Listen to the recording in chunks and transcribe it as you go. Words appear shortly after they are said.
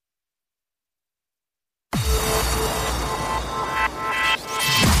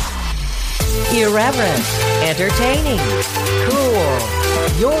irreverent, entertaining, cool.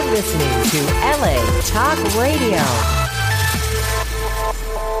 You're listening to LA Talk Radio.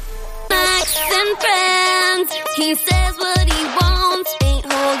 Max and friends, he says what he wants, ain't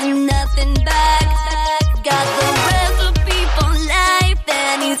holding nothing back. Got the recipe for life,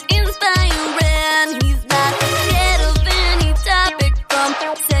 and he's inspiring. He's not scared of any topic, from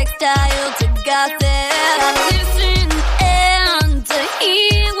textile to gossip. Listen and to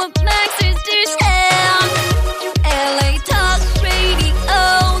hear what Max is dishing. LA Talk Radio,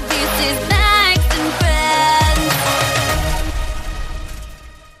 this is Max and Friends.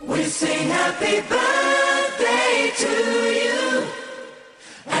 We sing happy birthday to you,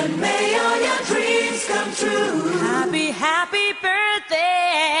 and may all your dreams come true. Happy, happy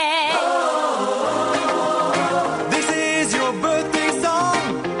birthday. Oh, This is your birthday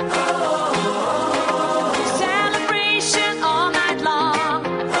song. Celebration all night long.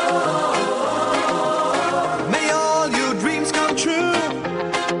 May all your dreams come true.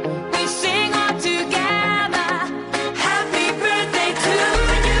 We sing all together. happy birthday to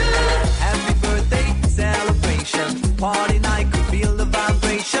you. Happy birthday celebration. Party night, could feel the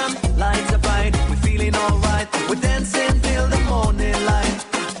vibration. Lights are bright, we're feeling alright. We're dancing till the morning light.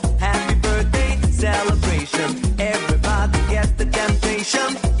 Happy birthday celebration. Everybody gets the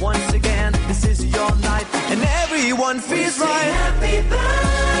temptation. Once again, this is your night, and everyone feels Sing right. happy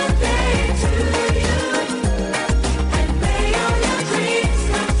birthday to you, and may all your dreams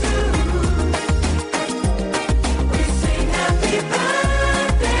come true. We sing happy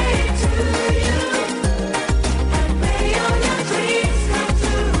birthday to you, and may all your dreams come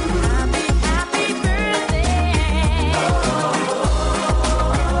true. Happy, happy birthday.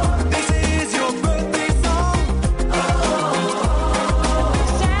 This is your birthday song.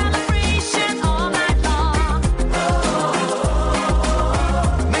 Celebration all night long.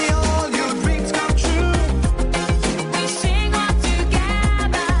 May all your dreams come true. We sing all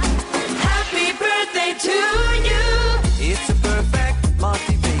together. Happy birthday to you. It's a perfect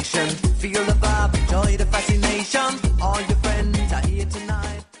motivation. Feel the vibe, enjoy the fascination. All your friends are here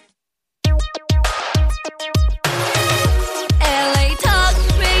tonight. LA Talk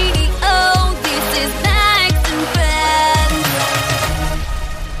Radio, this is Max and Friends.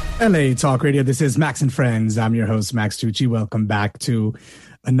 LA Talk Radio. This is Max and Friends. I'm your host, Max Tucci. Welcome back to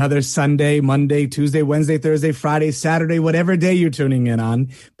another Sunday, Monday, Tuesday, Wednesday, Thursday, Friday, Saturday, whatever day you're tuning in on,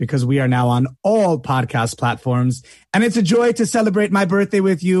 because we are now on all podcast platforms. And it's a joy to celebrate my birthday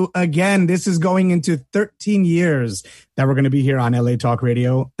with you again. This is going into 13 years that we're going to be here on LA Talk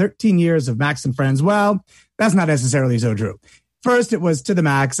Radio. 13 years of Max and Friends. Well, that's not necessarily so true. First, it was To the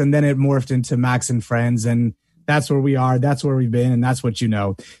Max, and then it morphed into Max and Friends. And that's where we are. That's where we've been. And that's what you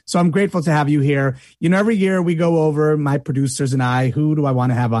know. So I'm grateful to have you here. You know, every year we go over, my producers and I, who do I want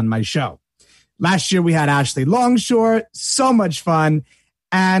to have on my show? Last year we had Ashley Longshore. So much fun.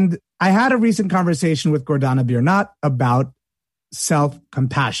 And I had a recent conversation with Gordana Biernat about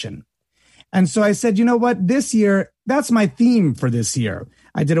self-compassion. And so I said, you know what? This year, that's my theme for this year.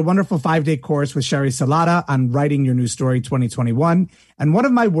 I did a wonderful 5-day course with Sherry Salata on Writing Your New Story 2021. And one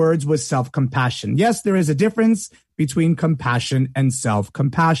of my words was self-compassion. Yes, there is a difference between compassion and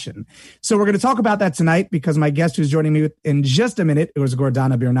self-compassion. So we're going to talk about that tonight because my guest who's joining me in just a minute, it was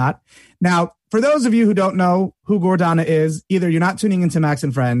Gordana Biernat. Now, for those of you who don't know who Gordana is, either you're not tuning into Max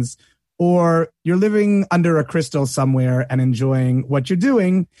and Friends or you're living under a crystal somewhere and enjoying what you're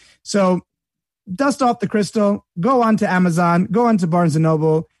doing. So dust off the crystal, go on to Amazon, go on to Barnes &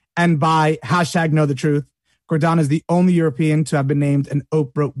 Noble, and buy #KnowTheTruth. Gordana is the only European to have been named an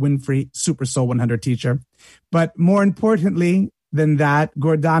Oprah Winfrey Super Soul 100 teacher. But more importantly than that,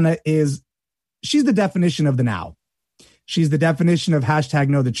 Gordana she's the definition of the now. She's the definition of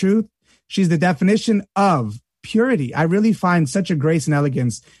 #KnowTheTruth. She's the definition of purity. I really find such a grace and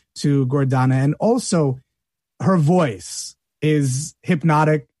elegance to Gordana. And also her voice is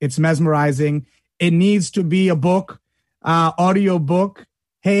hypnotic. It's mesmerizing. It needs to be a book, audio book.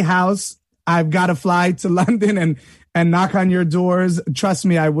 Hey, house, I've got to fly to London and knock on your doors. Trust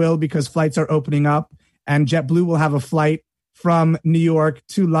me, I will, because flights are opening up and JetBlue will have a flight from New York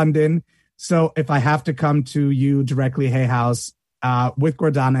to London. So if I have to come to you directly, hey, house, with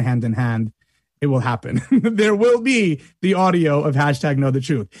Gordana hand in hand, it will happen. There will be the audio of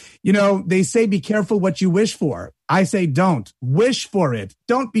 #KnowTheTruth. You know, they say be careful what you wish for. I say don't. Wish for it.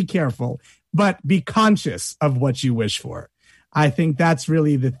 Don't be careful, but be conscious of what you wish for. I think that's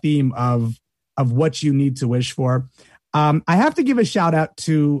really the theme of what you need to wish for. I have to give a shout out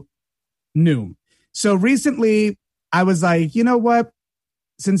to Noom. So recently I was like, you know what?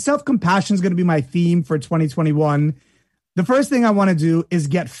 Since self-compassion is going to be my theme for 2021, the first thing I want to do is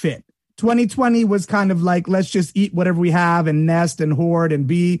get fit. 2020 was kind of like, let's just eat whatever we have and nest and hoard and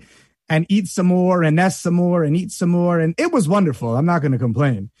be and eat some more and nest some more and eat some more. And it was wonderful. I'm not going to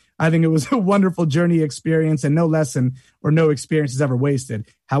complain. I think it was a wonderful journey experience, and no lesson or no experience is ever wasted.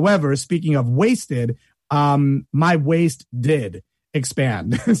 However, speaking of wasted, my waist did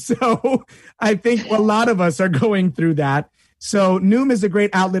expand. So I think a lot of us are going through that. So Noom is a great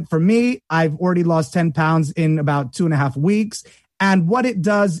outlet for me. I've already lost 10 pounds in about 2.5 weeks. And what it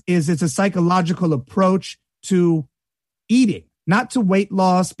does is it's a psychological approach to eating, not to weight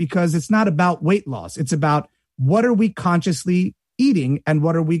loss, because it's not about weight loss. It's about what are we consciously eating and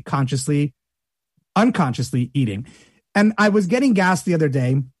what are we unconsciously eating. And I was getting gas the other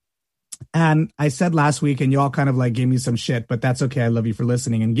day, and I said last week, and y'all kind of like gave me some shit, but that's okay. I love you for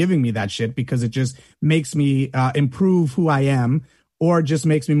listening and giving me that shit, because it just makes me improve who I am, or just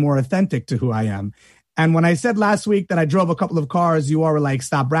makes me more authentic to who I am. And when I said last week that I drove a couple of cars, you all were like,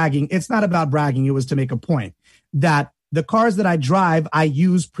 stop bragging. It's not about bragging. It was to make a point that the cars that I drive, I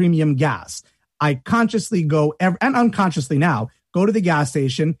use premium gas. I consciously go and unconsciously now go to the gas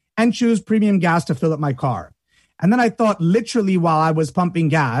station and choose premium gas to fill up my car. And then I thought, literally while I was pumping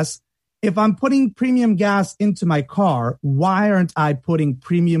gas, if I'm putting premium gas into my car, why aren't I putting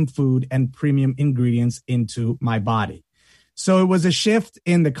premium food and premium ingredients into my body? So it was a shift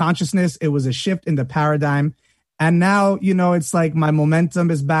in the consciousness. It was a shift in the paradigm. And now, it's like my momentum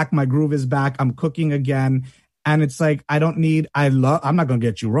is back. My groove is back. I'm cooking again. And it's like, I'm not going to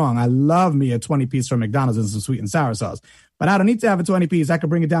get you wrong. I love me a 20-piece from McDonald's and some sweet and sour sauce. But I don't need to have a 20-piece. I could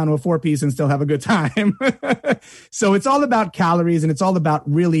bring it down to a 4-piece and still have a good time. So it's all about calories, and it's all about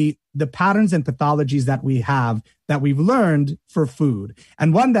really the patterns and pathologies that we have that we've learned for food.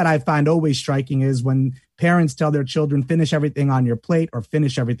 And one that I find always striking is when parents tell their children, finish everything on your plate, or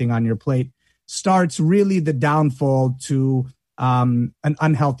finish everything on your plate, starts really the downfall to an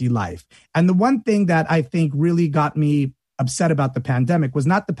unhealthy life. And the one thing that I think really got me upset about the pandemic was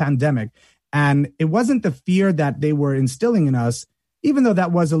not the pandemic. And it wasn't the fear that they were instilling in us, even though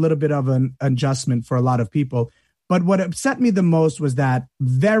that was a little bit of an adjustment for a lot of people. But what upset me the most was that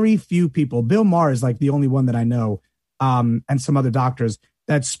very few people, Bill Maher is like the only one that I know, and some other doctors,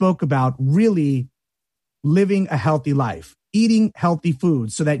 that spoke about really living a healthy life, eating healthy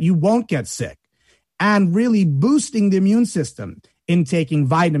food so that you won't get sick, and really boosting the immune system in taking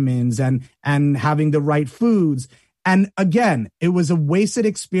vitamins and having the right foods. And again, it was a wasted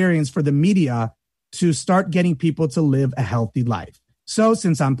experience for the media to start getting people to live a healthy life. So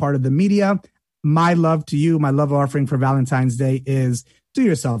since I'm part of the media, my love to you, my love offering for Valentine's Day is do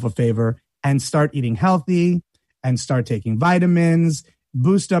yourself a favor and start eating healthy and start taking vitamins,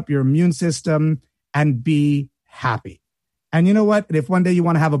 boost up your immune system, and be happy. And you know what? If one day you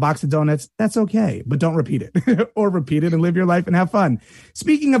want to have a box of donuts, that's okay, but don't repeat it or repeat it and live your life and have fun.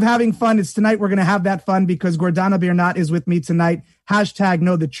 Speaking of having fun, it's tonight we're going to have that fun because Gordana Biernat is with me tonight. Hashtag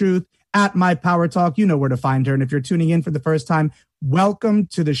know the truth at My Power Talk. You know where to find her. And if you're tuning in for the first time, welcome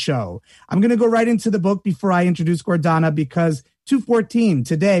to the show. I'm going to go right into the book before I introduce Gordana because 2/14,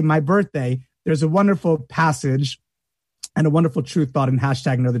 today, my birthday, there's a wonderful passage and a wonderful truth thought in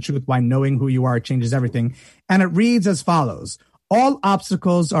hashtag know the truth, why knowing who you are changes everything. And it reads as follows. All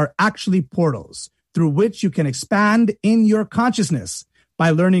obstacles are actually portals through which you can expand in your consciousness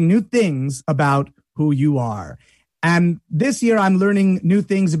by learning new things about who you are. And this year I'm learning new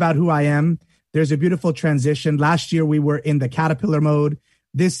things about who I am. There's a beautiful transition. Last year we were in the caterpillar mode.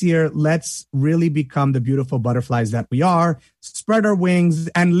 This year, let's really become the beautiful butterflies that we are, spread our wings,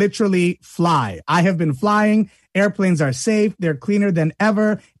 and literally fly. I have been flying. Airplanes are safe. They're cleaner than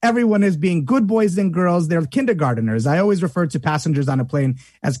ever. Everyone is being good boys and girls. They're kindergarteners. I always refer to passengers on a plane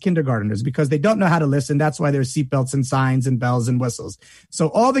as kindergarteners because they don't know how to listen. That's why there's seatbelts and signs and bells and whistles. So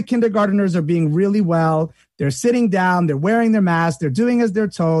all the kindergarteners are being really well. They're sitting down. They're wearing their masks. They're doing as they're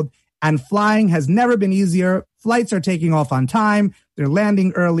told. And flying has never been easier. Flights are taking off on time. They're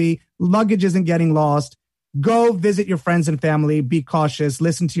landing early. Luggage isn't getting lost. Go visit your friends and family. Be cautious.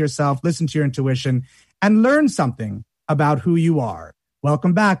 Listen to yourself. Listen to your intuition and learn something about who you are.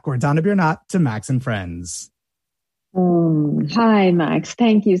 Welcome back, Gordana Biernat, to Max and Friends. Hi, Max.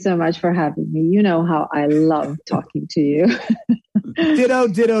 Thank you so much for having me. You know how I love talking to you. Ditto,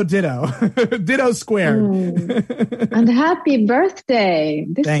 ditto, ditto. Ditto squared. And happy birthday.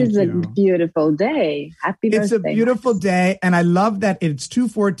 This Thank is you. a beautiful day. Happy birthday. It's a beautiful day. And I love that it's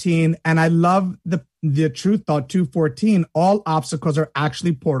 2/14. And I love the truth thought 2/14. All obstacles are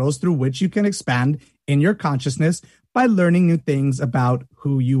actually portals through which you can expand in your consciousness by learning new things about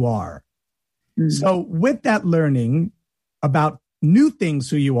who you are. So with that learning about new things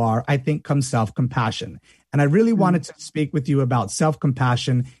who you are, I think comes self-compassion. And I really wanted to speak with you about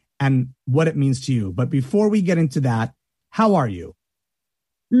self-compassion and what it means to you. But before we get into that, how are you?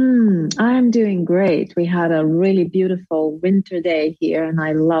 I'm doing great. We had a really beautiful winter day here, and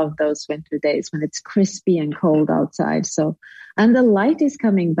I love those winter days when it's crispy and cold outside. So, and the light is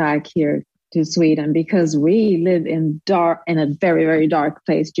coming back here to Sweden because we live in a very, very dark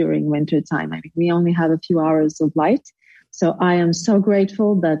place during winter time. I mean, we only have a few hours of light. So I am so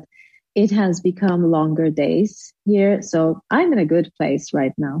grateful that it has become longer days here. So I'm in a good place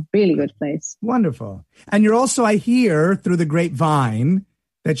right now, really good place. Wonderful. And you're also, I hear through the grapevine,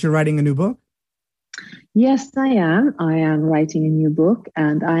 that you're writing a new book? Yes, I am. I am writing a new book,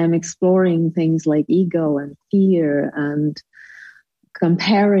 and I am exploring things like ego and fear and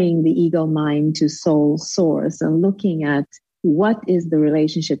comparing the ego mind to soul source and looking at what is the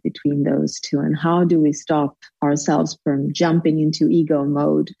relationship between those two and how do we stop ourselves from jumping into ego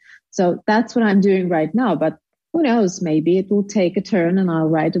mode. So that's what I'm doing right now. But who knows, maybe it will take a turn and I'll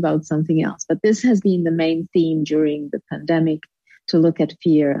write about something else. But this has been the main theme during the pandemic, to look at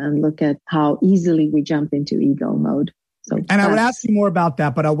fear and look at how easily we jump into ego mode. So, and I would ask you more about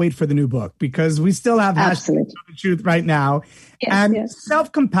that, but I'll wait for the new book because we still have hashtag the truth right now. Yes, and yes.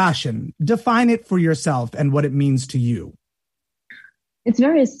 Self-compassion, define it for yourself and what it means to you. It's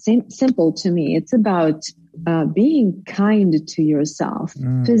very simple to me. It's about being kind to yourself,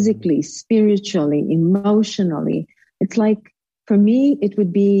 physically, spiritually, emotionally. It's like, for me, it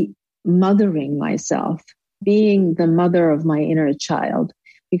would be mothering myself, being the mother of my inner child.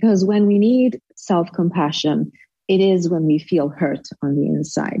 Because when we need self-compassion, it is when we feel hurt on the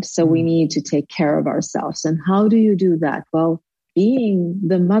inside. So we need to take care of ourselves. And how do you do that? Well, being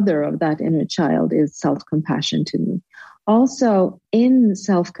the mother of that inner child is self-compassion to me. Also, in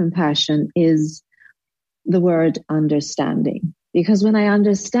self-compassion is the word understanding. Because when I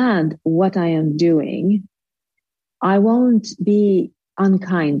understand what I am doing, I won't be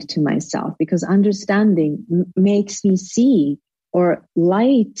unkind to myself, because understanding makes me see or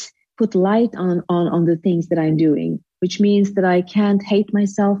put light on the things that I'm doing, which means that I can't hate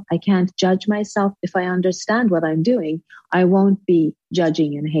myself. I can't judge myself. If I understand what I'm doing, I won't be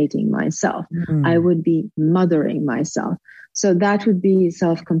judging and hating myself. I would be mothering myself. So that would be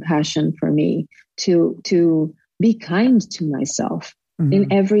self-compassion for me, to be kind to myself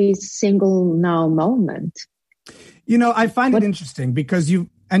in every single now moment. You know, I find it interesting because you'll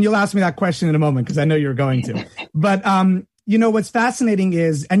ask me that question in a moment because I know you're going to. But, you know, what's fascinating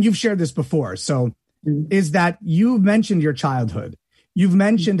is, and you've shared this before, so is that you've mentioned your childhood. You've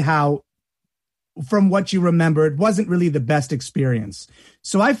mentioned how, from what you remember, it wasn't really the best experience.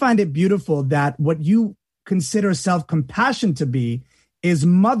 So I find it beautiful that what you consider self-compassion to be is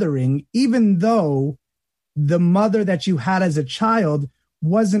mothering, even though the mother that you had as a child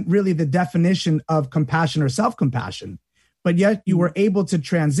wasn't really the definition of compassion or self-compassion, but yet you were able to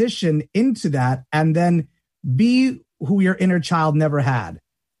transition into that and then be who your inner child never had.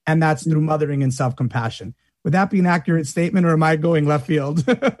 And that's through mothering and self-compassion. Would that be an accurate statement, or am I going left field?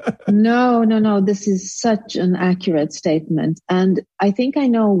 No. This is such an accurate statement. And I think I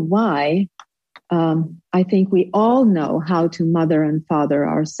know why. I think we all know how to mother and father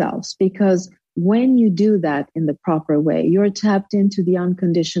ourselves, because when you do that in the proper way, you're tapped into the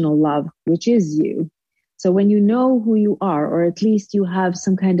unconditional love, which is you. So when you know who you are, or at least you have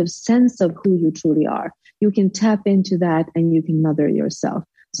some kind of sense of who you truly are, you can tap into that and you can mother yourself.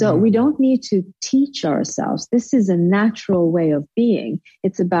 So we don't need to teach ourselves. This is a natural way of being.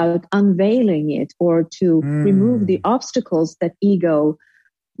 It's about unveiling it, or to remove the obstacles that ego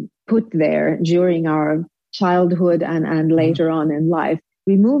put there during our childhood and later on in life,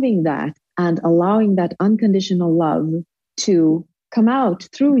 removing that and allowing that unconditional love to come out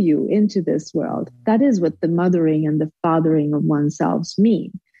through you into this world. That is what the mothering and the fathering of oneself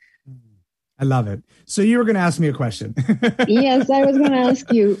mean. I love it. So you were going to ask me a question. Yes, I was going to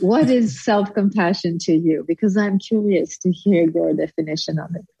ask you, what is self-compassion to you? Because I'm curious to hear your definition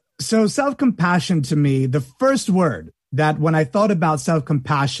of it. So self-compassion to me, the first word that when I thought about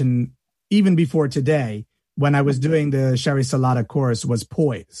self-compassion, even before today, when I was doing the Sherry Salata course, was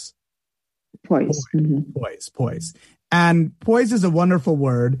poise. Poise. Poise. And poise is a wonderful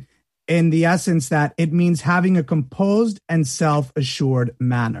word in the essence that it means having a composed and self-assured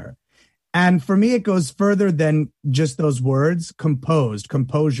manner. And for me, it goes further than just those words: composed,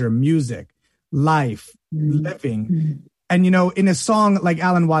 composure, music, life, living. And, you know, in a song, like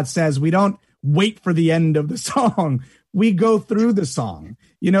Alan Watts says, we don't wait for the end of the song. We go through the song,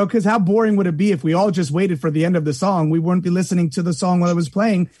 you know, because how boring would it be if we all just waited for the end of the song? We wouldn't be listening to the song while it was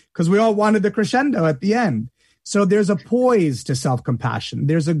playing because we all wanted the crescendo at the end. So there's a poise to self-compassion.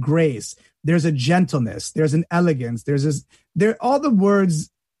 There's a grace. There's a gentleness. There's an elegance. All the words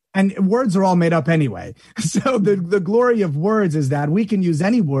And words are all made up anyway. So the glory of words is that we can use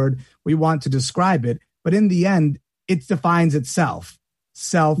any word we want to describe it, but in the end, it defines itself,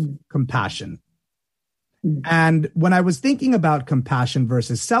 self-compassion. And when I was thinking about compassion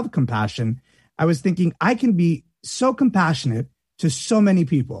versus self-compassion, I was thinking I can be so compassionate to so many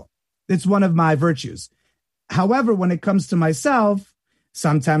people. It's one of my virtues. However, when it comes to myself,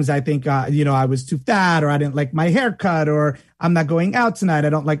 sometimes I think, I was too fat, or I didn't like my haircut, or I'm not going out tonight. I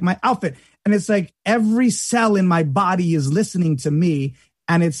don't like my outfit. And it's like every cell in my body is listening to me.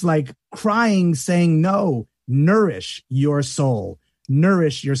 And it's like crying, saying, no, nourish your soul,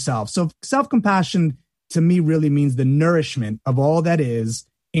 nourish yourself. So self-compassion to me really means the nourishment of all that is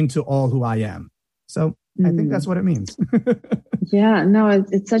into all who I am. So I think that's what it means. Yeah, no,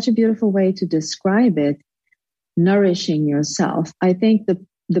 it's such a beautiful way to describe it. Nourishing yourself. I think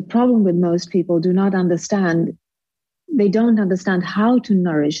the problem with most people they don't understand how to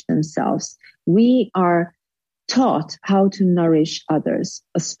nourish themselves. We are taught how to nourish others,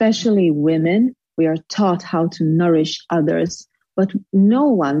 especially women. We are taught how to nourish others, but no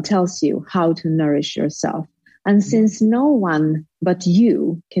one tells you how to nourish yourself. And since no one but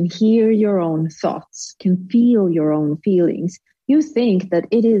you can hear your own thoughts, can feel your own feelings, you think that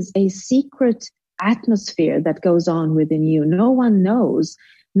it is a secret atmosphere that goes on within you. No one knows,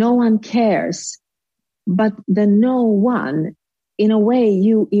 no one cares. But the no one, in a way,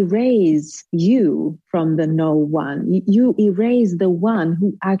 you erase you from the no one. You erase the one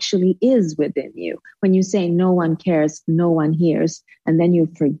who actually is within you. When you say no one cares, no one hears, and then you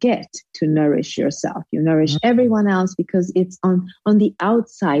forget to nourish yourself. You nourish everyone else because it's on the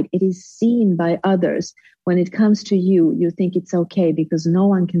outside. It is seen by others. When it comes to you, you think it's okay because no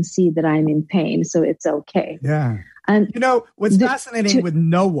one can see that I'm in pain, so it's okay. Yeah. And what's fascinating with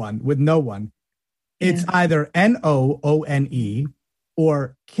no one, it's either NOONE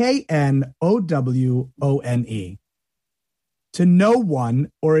or KNOWONE. To no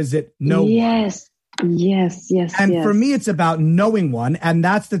one, or is it no one? Yes. And for me, it's about knowing one. And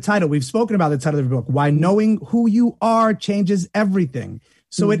that's the title. We've spoken about the title of the book, Why Knowing Who You Are Changes Everything.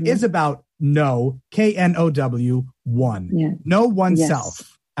 So it is about KNOW, one. Yeah. Know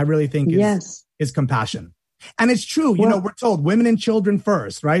oneself, I really think is compassion. And it's true, we're told women and children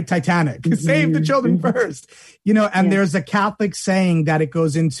first, right? Titanic, save the children first, and there's a Catholic saying that it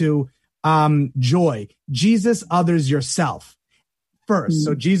goes into joy. Jesus, others, yourself first.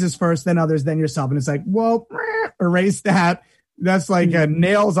 So Jesus first, then others, then yourself. And it's like, well, erase that. That's like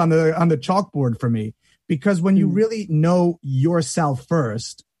nails on the chalkboard for me, because when you really know yourself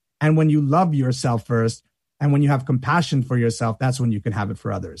first, and when you love yourself first, and when you have compassion for yourself, that's when you can have it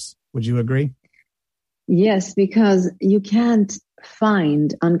for others. Would you agree? Yes, because you can't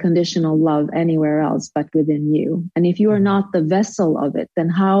find unconditional love anywhere else but within you. And if you are not the vessel of it, then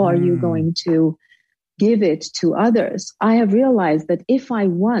how are you going to give it to others? I have realized that if I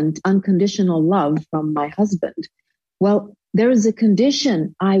want unconditional love from my husband, well, there is a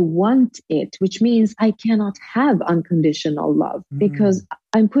condition. I want it, which means I cannot have unconditional love because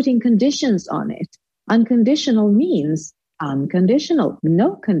I'm putting conditions on it. Unconditional means unconditional,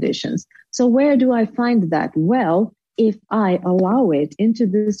 no conditions. So where do I find that? Well, if I allow it into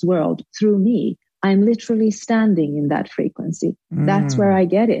this world through me, I'm literally standing in that frequency. That's where I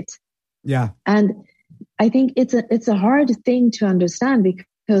get it. Yeah. And I think it's a hard thing to understand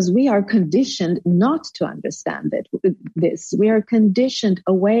because we are conditioned not to understand this. We are conditioned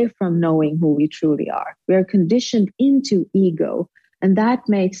away from knowing who we truly are. We are conditioned into ego, and that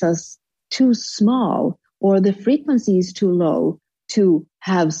makes us too small, or the frequency is too low to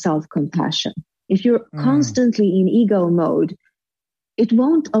have self-compassion. If you're constantly in ego mode, it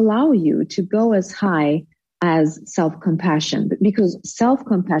won't allow you to go as high as self-compassion, because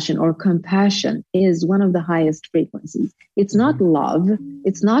self-compassion or compassion is one of the highest frequencies. It's not love.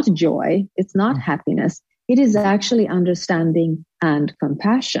 It's not joy. It's not happiness. It is actually understanding and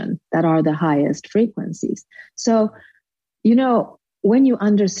compassion that are the highest frequencies. So, when you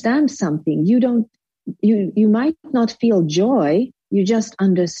understand something, you might not feel joy. You just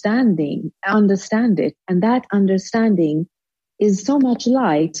understand it. And that understanding is so much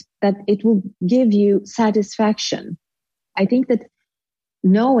light that it will give you satisfaction. I think that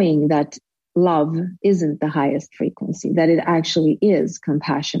knowing that love isn't the highest frequency, that it actually is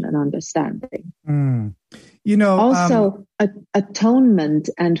compassion and understanding. Also, atonement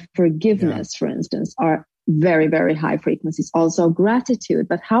and forgiveness, for instance, are very, very high frequencies. Also gratitude.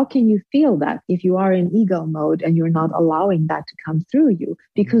 But how can you feel that if you are in ego mode and you're not allowing that to come through you,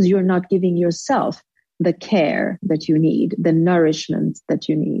 because you're not giving yourself the care that you need, the nourishment that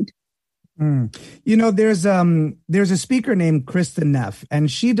you need? You know, there's a speaker named Kristen Neff,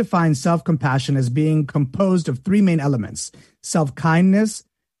 and she defines self-compassion as being composed of three main elements: self-kindness,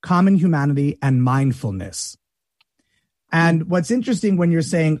 common humanity, and mindfulness. And what's interesting when you're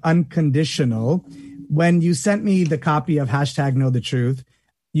saying unconditional, when you sent me the copy of #KnowTheTruth,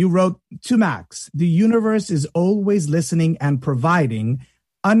 you wrote to Max, the universe is always listening and providing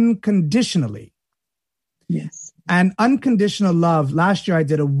unconditionally. Yes. And unconditional love. Last year, I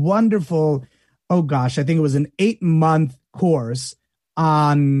did a wonderful, I think it was an 8-month course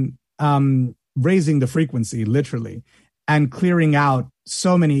on raising the frequency, literally, and clearing out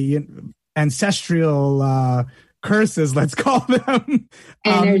so many ancestral curses, let's call them.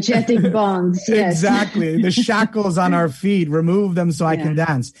 Energetic bonds. Yes. Exactly. The shackles on our feet, remove them so I can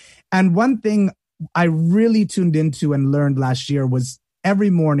dance. And one thing I really tuned into and learned last year was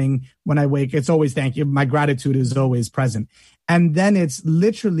every morning when I wake, it's always thank you. My gratitude is always present. And then it's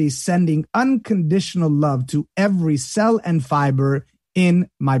literally sending unconditional love to every cell and fiber in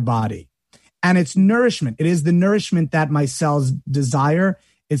my body. And it's nourishment. It is the nourishment that my cells desire.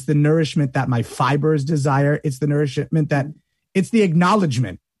 It's the nourishment that my fibers desire. It's the nourishment that it's the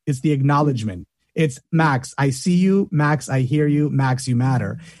acknowledgement. It's the acknowledgement. It's Max, I see you. Max, I hear you. Max, you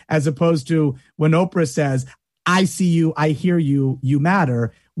matter. As opposed to when Oprah says, I see you, I hear you, you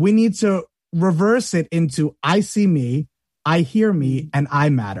matter. We need to reverse it into I see me, I hear me, and I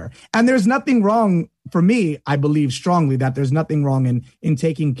matter. And there's nothing wrong for me. I believe strongly that there's nothing wrong in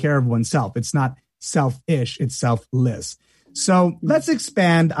taking care of oneself. It's not selfish, it's selfless. So let's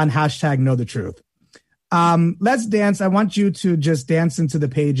expand on #KnowTheTruth. Let's dance. I want you to just dance into the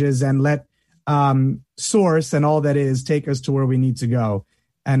pages and let Source and all that is take us to where we need to go.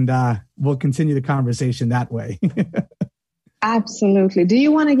 And we'll continue the conversation that way. Absolutely. Do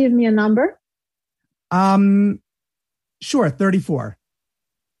you want to give me a number? Sure, 34.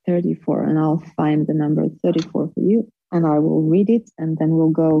 34, and I'll find the number 34 for you, and I will read it, and then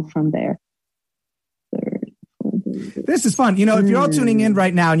we'll go from there. 34. This is fun. You know, if you're all tuning in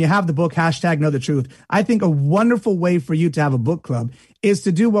right now and you have the book, #KnowTheTruth, I think a wonderful way for you to have a book club is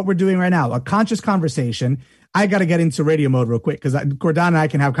to do what we're doing right now, a conscious conversation. I got to get into radio mode real quick because Gordana and I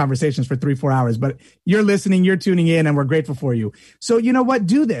can have conversations for 3-4 hours, but you're listening, you're tuning in, and we're grateful for you. So you know what?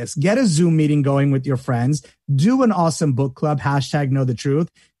 Do this. Get a Zoom meeting going with your friends. Do an awesome book club, #KnowTheTruth.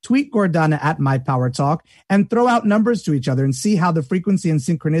 Tweet Gordana at MyPowerTalk and throw out numbers to each other and see how the frequency and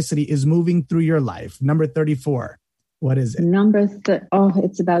synchronicity is moving through your life. Number 34. What is it?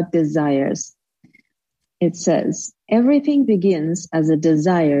 It's about desires. It says, everything begins as a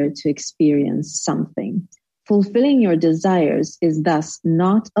desire to experience something. Fulfilling your desires is thus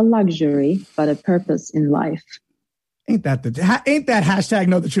not a luxury, but a purpose in life. Ain't that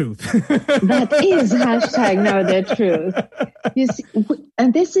 #KnowTheTruth? That is #KnowTheTruth. You see,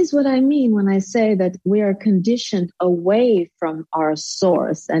 and this is what I mean when I say that we are conditioned away from our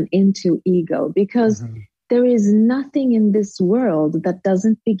source and into ego, because there is nothing in this world that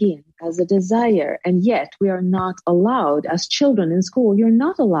doesn't begin as a desire. And yet we are not allowed, as children in school, you're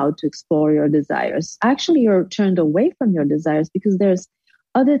not allowed to explore your desires. Actually, you're turned away from your desires because there's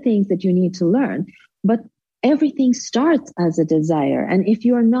other things that you need to learn. But everything starts as a desire. And if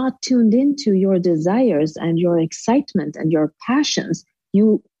you're not tuned into your desires and your excitement and your passions,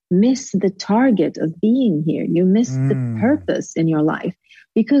 you miss the target of being here. You miss the purpose in your life.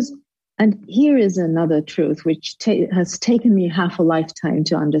 And here is another truth which has taken me half a lifetime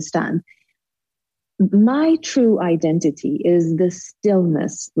to understand. My true identity is the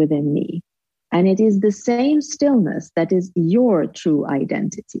stillness within me. And it is the same stillness that is your true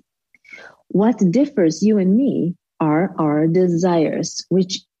identity. What differs you and me are our desires,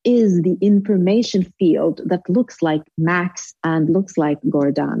 which is the information field that looks like Max and looks like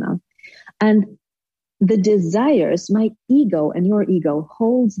Gordana. And the desires, my ego and your ego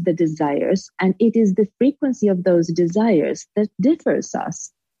holds the desires, and it is the frequency of those desires that differs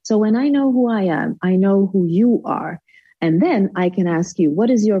us. So when I know who I am, I know who you are. And then I can ask you,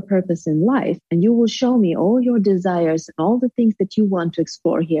 what is your purpose in life? And you will show me all your desires and all the things that you want to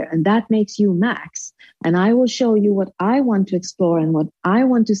explore here. And that makes you Max. And I will show you what I want to explore and what I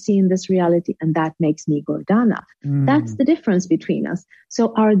want to see in this reality. And that makes me Gordana. That's the difference between us.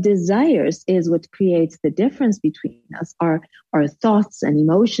 So our desires is what creates the difference between us. Our thoughts and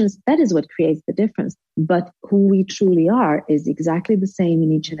emotions, that is what creates the difference. But who we truly are is exactly the same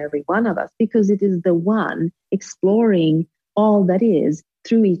in each and every one of us, because it is the one exploring all that is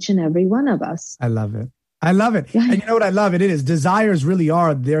through each and every one of us. I love it. I love it. And you know what I love? It is desires really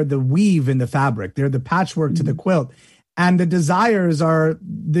are, they're the weave in the fabric. They're the patchwork to the quilt. And the desires are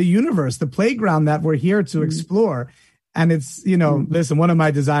the universe, the playground that we're here to explore. And it's, you know, listen, one of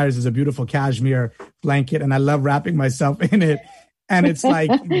my desires is a beautiful cashmere blanket, and I love wrapping myself in it. And it's like,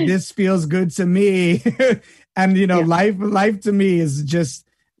 this feels good to me. And, you know, life to me is just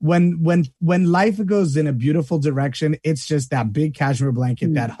when life goes in a beautiful direction, it's just that big cashmere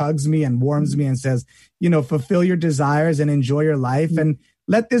blanket that hugs me and warms me and says, you know, fulfill your desires and enjoy your life and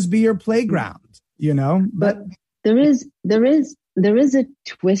let this be your playground, you know. But there is a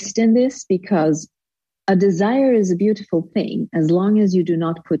twist in this, because a desire is a beautiful thing as long as you do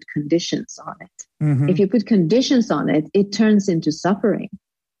not put conditions on it. If you put conditions on it, it turns into suffering.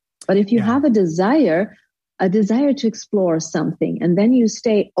 But if you have a desire to explore something, and then you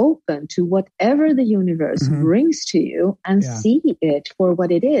stay open to whatever the universe brings to you and see it for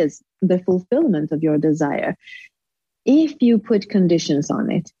what it is, the fulfillment of your desire. If you put conditions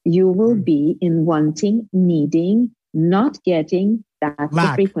on it, you will be in wanting, needing, not getting. That's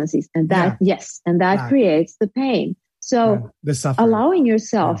the frequencies. And that, and that creates the pain. So allowing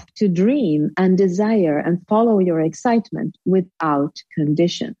yourself to dream and desire and follow your excitement without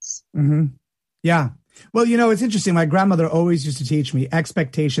conditions. Yeah. Well, you know, it's interesting. My grandmother always used to teach me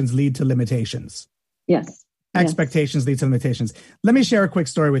expectations lead to limitations. Yes. Expectations lead to limitations. Let me share a quick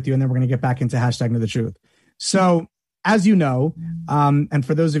story with you, and then we're going to get back into hashtag Know the Truth. So, as you know, and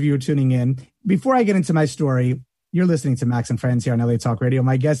for those of you who are tuning in, before I get into my story, you're listening to Max and Friends here on LA Talk Radio.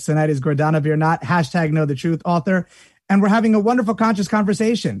 My guest tonight is Gordana Biernat, hashtag Know the Truth author, and we're having a wonderful conscious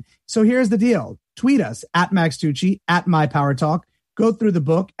conversation. So here's the deal. Tweet us at Max Tucci, at My Power Talk. Go through the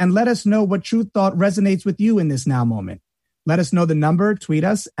book and let us know what truth thought resonates with you in this now moment. Let us know the number, tweet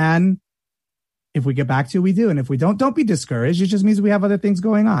us, and if we get back to you, we do. And if we don't be discouraged. It just means we have other things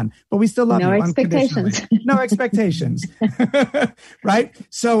going on. But we still love you. No expectations. No expectations. Right?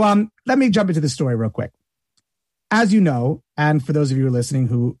 So let me jump into the story real quick. As you know, and for those of you who are listening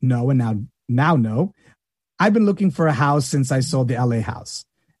who know and now know, I've been looking for a house since I sold the LA house.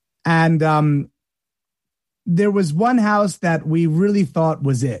 And there was one house that we really thought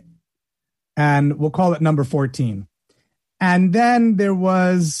was it. And we'll call it number 14. And then there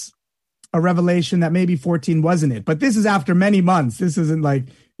was a revelation that maybe 14 wasn't it. But this is after many months. This isn't like,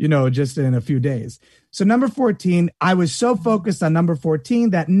 you know, just in a few days. So number 14, I was so focused on number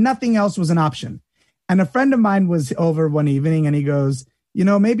 14 that nothing else was an option. And a friend of mine was over one evening and he goes, you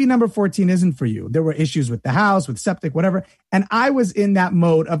know, maybe number 14 isn't for you. There were issues with the house, with septic, whatever. And I was in that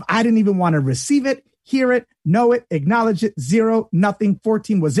mode of I didn't even want to receive it, hear it, know it, acknowledge it. 0, nothing.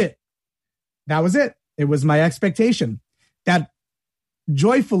 14 was it. That was it. It was my expectation. That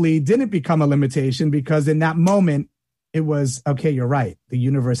joyfully didn't become a limitation because in that moment, it was, okay, you're right. The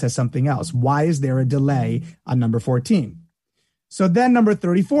universe has something else. Why is there a delay on number 14? So then number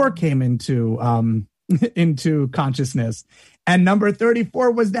 34 came into consciousness. And number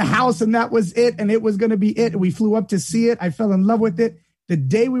 34 was the house, and that was it. And it was going to be it. We flew up to see it. I fell in love with it. The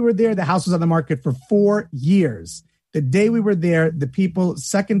day we were there, the house was on the market for 4 years. The day we were there, the people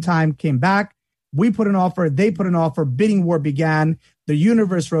second time came back. We put an offer. They put an offer. Bidding war began. The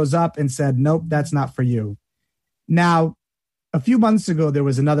universe rose up and said, nope, that's not for you. Now, a few months ago, there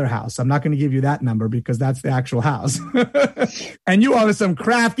was another house. I'm not going to give you that number because that's the actual house. And you are some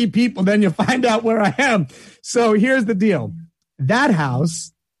crafty people. Then you find out where I am. So here's the deal. That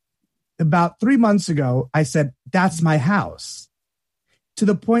house, about 3 months ago, I said, that's my house. To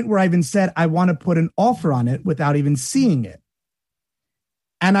the point where I even said, I want to put an offer on it without even seeing it.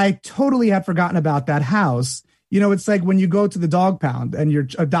 And I totally had forgotten about that house. You know, it's like when you go to the dog pound and you're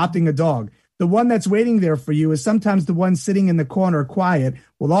adopting a dog. The one that's waiting there for you is sometimes the one sitting in the corner quiet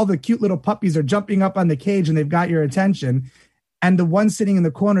while all the cute little puppies are jumping up on the cage and they've got your attention. And the one sitting in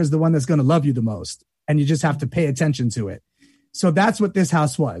the corner is the one that's going to love you the most. And you just have to pay attention to it. So that's what this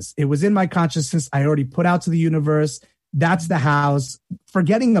house was. It was in my consciousness. I already put out to the universe. That's the house,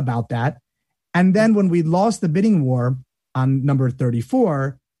 forgetting about that. And then when we lost the bidding war on number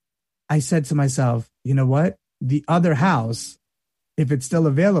 34, I said to myself, you know what? The other house, if it's still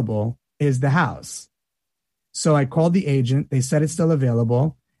available, is the house. So I called the agent. They said it's still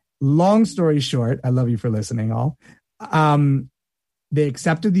available. Long story short, I love you for listening all. They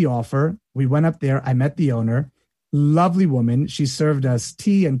accepted the offer. We went up there. I met the owner. Lovely woman. She served us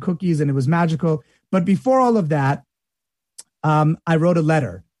tea and cookies and it was magical. But before all of that, I wrote a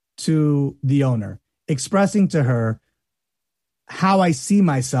letter to the owner expressing to her how I see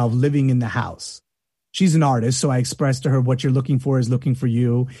myself living in the house. She's an artist, so I expressed to her what you're looking for is looking for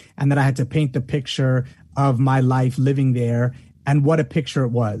you, and that I had to paint the picture of my life living there and what a picture it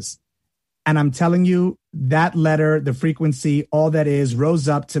was. And I'm telling you, that letter, the frequency, all that is, rose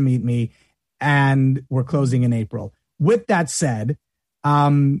up to meet me, and we're closing in April. With that said,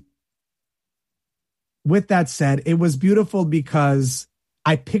 with that said, it was beautiful because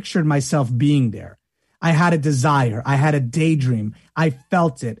I pictured myself being there. I had a desire. I had a daydream. I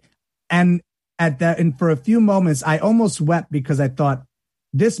felt it. And and for a few moments, I almost wept because I thought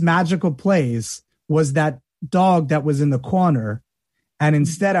this magical place was that dog that was in the corner. And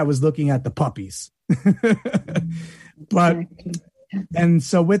instead I was looking at the puppies. But, and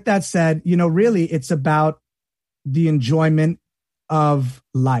so with that said, really it's about the enjoyment of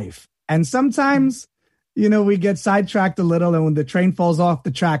life. And sometimes, we get sidetracked a little, and when the train falls off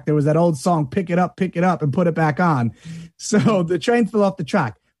the track, there was that old song, pick it up, and put it back on. So the train fell off the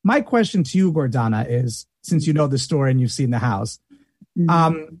track. My question to you, Gordana, is, since you know the story and you've seen the house,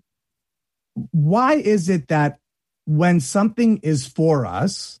 why is it that when something is for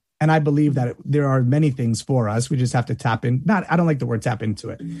us, and I believe that there are many things for us, we just have to tap in. I don't like the word tap into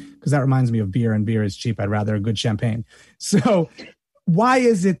it because that reminds me of beer, and beer is cheap. I'd rather a good champagne. So why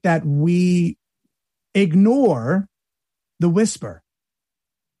is it that we ignore the whisper?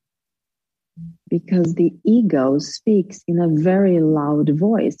 Because the ego speaks in a very loud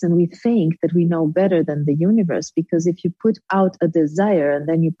voice, and we think that we know better than the universe, because if you put out a desire and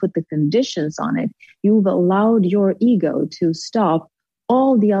then you put the conditions on it, you've allowed your ego to stop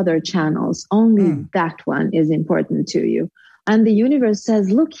all the other channels. Only that one is important to you. And the universe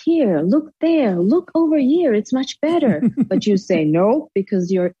says, look here, look there, look over here, it's much better. But you say no, because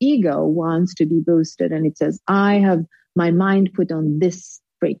your ego wants to be boosted, and it says, I have my mind put on this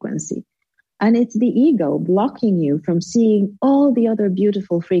frequency. And it's the ego blocking you from seeing all the other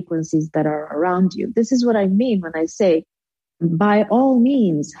beautiful frequencies that are around you. This is what I mean when I say, by all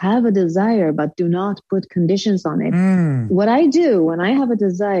means, have a desire, but do not put conditions on it. What I do when I have a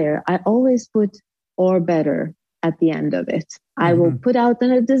desire, I always put or better at the end of it. I will put out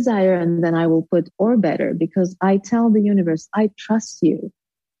a desire, and then I will put or better, because I tell the universe, I trust you.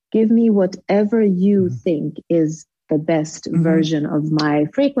 Give me whatever you think is the best version of my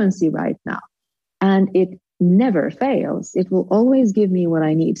frequency right now. And it never fails. It will always give me what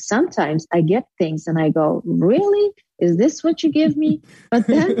I need. Sometimes I get things and I go, really? Is this what you give me? But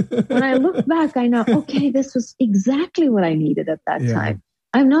then when I look back, I know, okay, this was exactly what I needed at that time.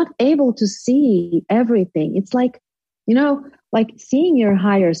 I'm not able to see everything. It's like, like seeing your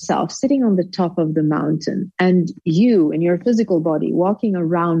higher self sitting on the top of the mountain, and you in your physical body walking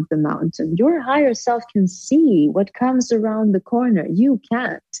around the mountain. Your higher self can see what comes around the corner. You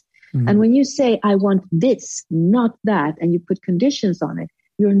can't. And when you say, I want this, not that, and you put conditions on it,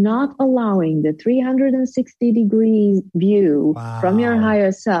 you're not allowing the 360 degrees view from your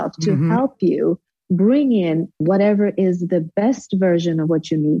higher self to help you bring in whatever is the best version of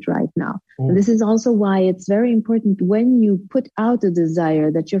what you need right now. And this is also why it's very important when you put out a desire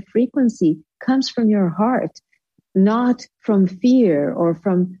that your frequency comes from your heart, not from fear or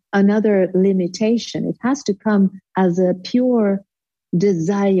from another limitation. It has to come as a pure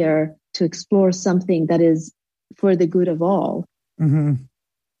desire to explore something that is for the good of all. And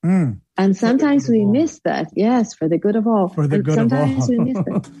sometimes we miss that. Yes, for the good of all. For the good of all. Sometimes we miss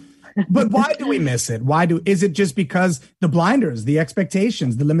it. But why do we miss it? Is it just because the blinders, the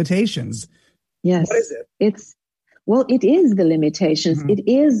expectations, the limitations? Yes. What is it? It is the limitations. It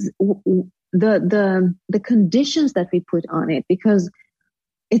is the conditions that we put on it, because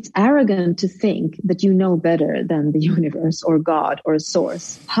it's arrogant to think that you know better than the universe or God or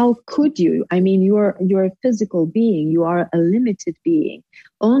source. How could you? I mean, you're a physical being. You are a limited being.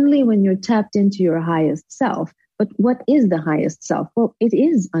 Only when you're tapped into your highest self. But what is the highest self? Well, it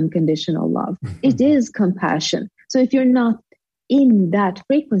is unconditional love. It is compassion. So if you're not in that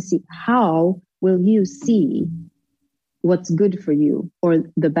frequency, how will you see what's good for you or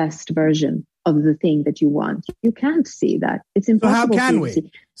the best version of the thing that you want? You can't see that. It's impossible. So how can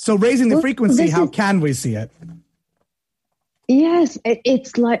we? So raising the frequency, how can we see it? Yes,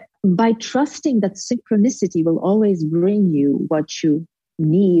 it's like by trusting that synchronicity will always bring you what you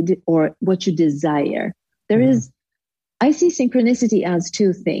need or what you desire. I see synchronicity as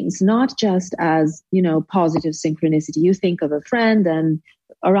two things, not just as, positive synchronicity. You think of a friend and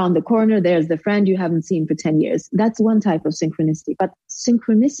around the corner, there's the friend you haven't seen for 10 years. That's one type of synchronicity. But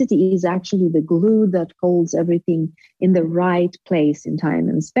synchronicity is actually the glue that holds everything in the right place in time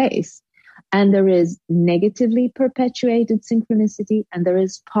and space. And there is negatively perpetuated synchronicity, and there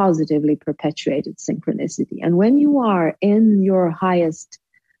is positively perpetuated synchronicity. And when you are in your highest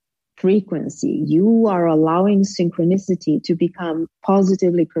frequency, you are allowing synchronicity to become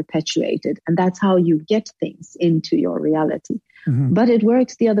positively perpetuated. And that's how you get things into your reality. But it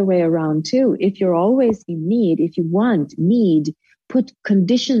works the other way around too. If you're always in need, if you need, put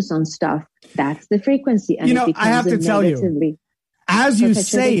conditions on stuff, that's the frequency. And I have to tell you, as you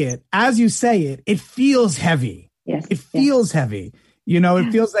say it, it feels heavy. Yes. It feels heavy.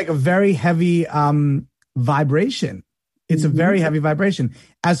 It feels like a very heavy vibration. It's a very heavy vibration,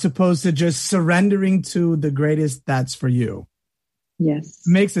 as opposed to just surrendering to the greatest that's for you. Yes.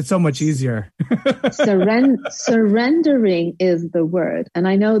 Makes it so much easier. Surrendering is the word. And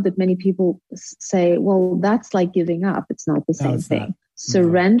I know that many people say, well, that's like giving up. It's not the same thing. Not.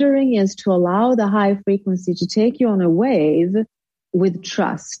 Surrendering is to allow the high frequency to take you on a wave with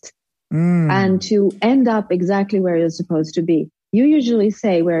trust and to end up exactly where you're supposed to be. You usually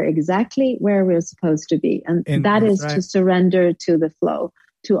say we're exactly where we're supposed to be. And that is to surrender to the flow,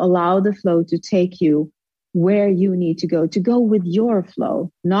 to allow the flow to take you where you need to go with your flow,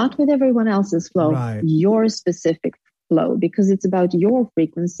 not with everyone else's flow, your specific flow, because it's about your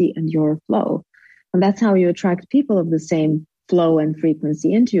frequency and your flow. And that's how you attract people of the same flow and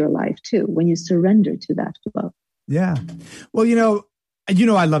frequency into your life too, when you surrender to that flow. Yeah. Well,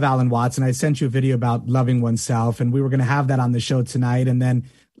 I love Alan Watts, and I sent you a video about loving oneself, and we were going to have that on the show tonight. And then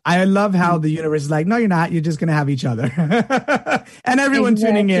I love how the universe is like, no, you're not. You're just going to have each other and everyone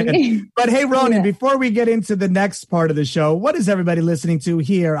tuning in. But hey, Ronan, before we get into the next part of the show, what is everybody listening to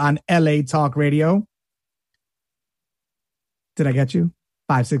here on LA Talk Radio? Did I get you?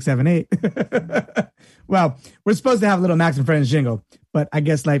 5, 6, 7, 8. Well, we're supposed to have a little Max and Friends jingle, but I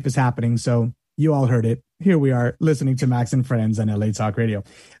guess life is happening. So you all heard it. Here we are listening to Max and Friends on LA Talk Radio.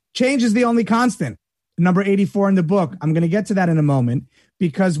 Change is the only constant. Number 84 in the book. I'm going to get to that in a moment,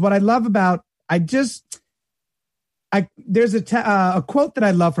 because what I love about, there's a quote that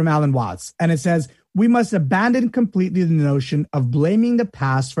I love from Alan Watts, and it says, we must abandon completely the notion of blaming the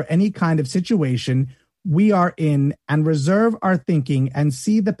past for any kind of situation we are in, and reserve our thinking and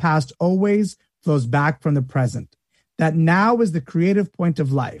see the past always flows back from the present. That now is the creative point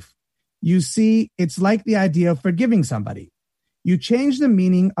of life. You see, it's like the idea of forgiving somebody. You change the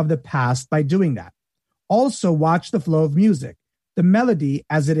meaning of the past by doing that. Also, watch the flow of music. The melody,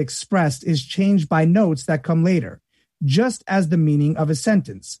 as it expressed, is changed by notes that come later, just as the meaning of a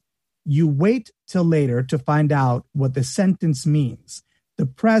sentence. You wait till later to find out what the sentence means. The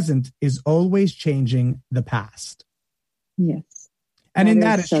present is always changing the past. Yes. And in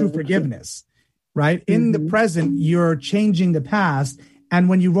that is true forgiveness, right? In the present, you're changing the past. And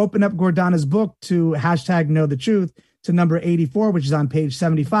when you open up Gordana's book to #Know the Truth to number 84, which is on page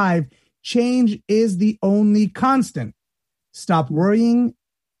 75, change is the only constant. Stop worrying.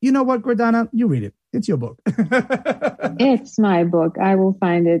 You know what, Gordana? You read it. It's your book. It's my book. I will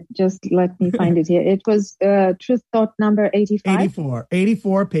find it. Just let me find it here. It was Truth Thought number 85.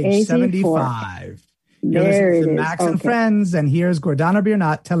 84, page 84. 75. You're There listening it to is. Max and Friends, and here's Gordana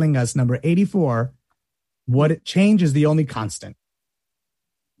Biernat telling us, number 84, change is the only constant.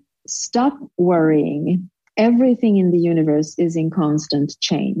 Stop worrying. Everything in the universe is in constant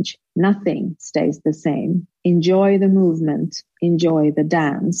change. Nothing stays the same. Enjoy the movement. Enjoy the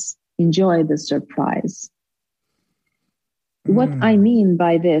dance. Enjoy the surprise. What I mean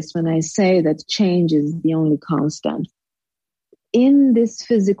by this when I say that change is the only constant, in this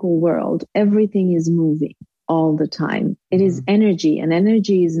physical world, everything is moving all the time. It is energy, and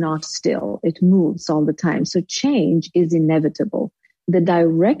energy is not still. It moves all the time. So change is inevitable. The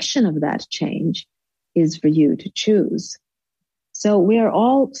direction of that change is for you to choose. So we are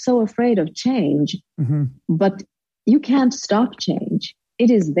all so afraid of change, but you can't stop change. It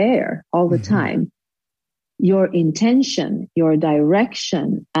is there all the time. Your intention, your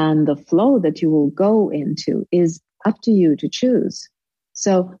direction, and the flow that you will go into is up to you to choose.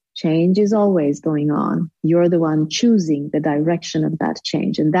 So change is always going on. You're the one choosing the direction of that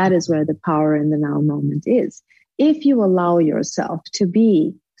change. And that is where the power in the now moment is. If you allow yourself to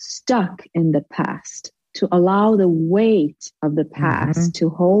be stuck in the past, to allow the weight of the past to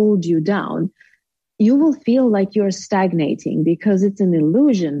hold you down, you will feel like you're stagnating, because it's an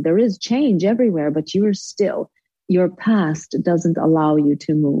illusion. There is change everywhere, but your past doesn't allow you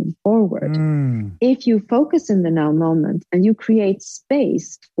to move forward. If you focus in the now moment and you create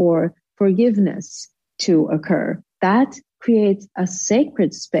space for forgiveness to occur, that creates a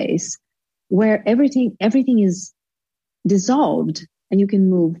sacred space where everything is dissolved and you can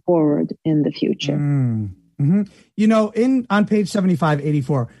move forward in the future. You know, on page 75,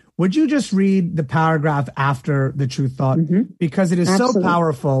 84, would you just read the paragraph after the Truth Thought? Because it is so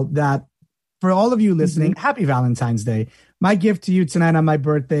powerful that for all of you listening, happy Valentine's Day. My gift to you tonight on my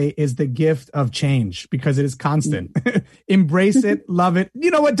birthday is the gift of change, because it is constant. Embrace it, love it.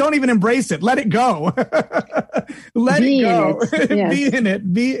 You know what? Don't even embrace it. Let it go. Let it go. Yes. Be in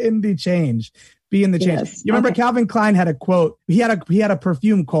it. Be in the change. Be in the change. Yes. You remember Calvin Klein had a quote. He had a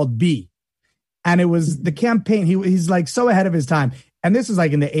perfume called Be. And it was the campaign. He's like so ahead of his time. And this is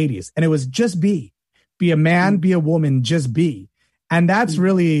like in the 80s. And it was just be a man, be a woman, just be. And that's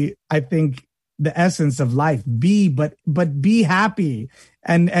really, I think, the essence of life. Be, but be happy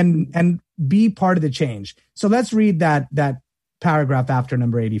and be part of the change. So let's read that paragraph after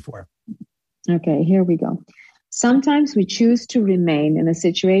number 84. Okay, here we go. Sometimes we choose to remain in a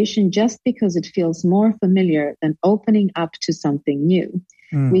situation just because it feels more familiar than opening up to something new.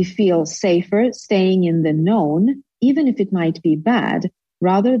 We feel safer staying in the known, even if it might be bad,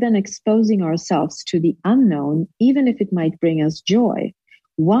 rather than exposing ourselves to the unknown, even if it might bring us joy.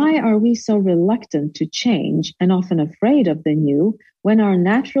 Why are we so reluctant to change and often afraid of the new when our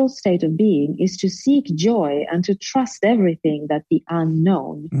natural state of being is to seek joy and to trust everything that the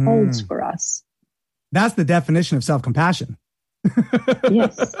unknown holds for us? That's the definition of self-compassion.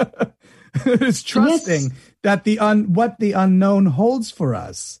 Yes. It's trusting that what the unknown holds for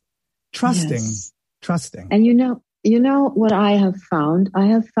us. Trusting. And you know what I have found? I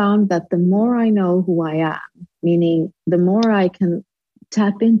have found that the more I know who I am, meaning the more I can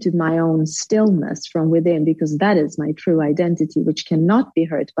tap into my own stillness from within, because that is my true identity, which cannot be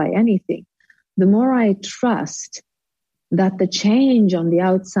hurt by anything. The more I trust that the change on the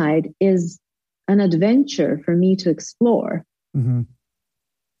outside is an adventure for me to explore. Mm-hmm.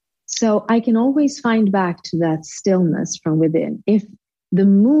 So I can always find back to that stillness from within. If the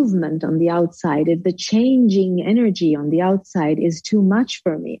movement on the outside, if the changing energy on the outside is too much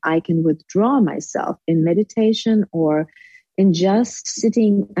for me, I can withdraw myself in meditation or in just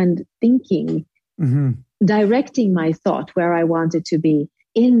sitting and thinking, directing my thought where I want it to be.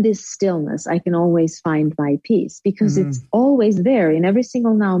 In this stillness, I can always find my peace because it's always there in every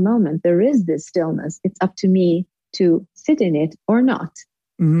single now moment. There is this stillness. It's up to me to sit in it or not.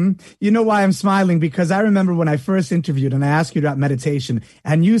 You know why I'm smiling? Because I remember when I first interviewed and I asked you about meditation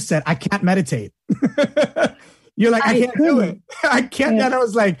and you said, I can't meditate. You're like, I can't do it. I can't. Yeah. And I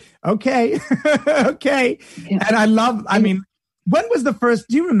was like, okay. Okay. Yeah. And I mean, when was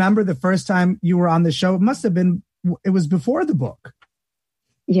do you remember the first time you were on the show? It was before the book.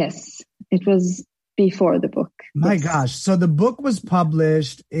 Yes, it was before the book. My Yes. gosh. So the book was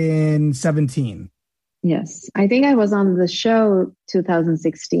published in 17. Yes, I think I was on the show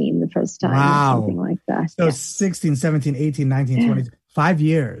 2016 the first time Wow. or something like that. So Yeah. 16, 17, 18, 19, 20, 5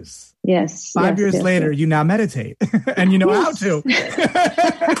 years. Yes. 5 years later, you now meditate and you know how to.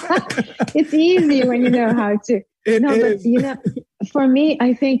 It's easy when you know how to. It But is. for me,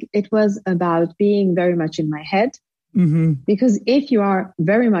 I think it was about being very much in my head. Because if you are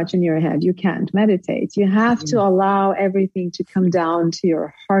very much in your head, you can't meditate. You have to allow everything to come down to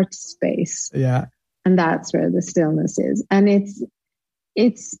your heart space. Yeah. And that's where the stillness is. And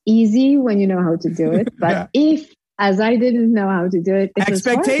it's easy when you know how to do it. But if, as I didn't know how to do it, it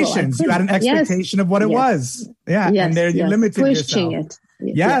expectations. Was you had an expectation of what it was. Yeah. And there you limited pushing yourself. it.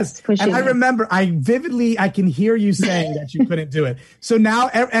 Yes. Pushing And I it. remember I can hear you saying that you couldn't do it. So now,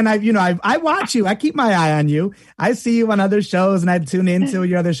 and I watch you, I keep my eye on you. I see you on other shows and I tune into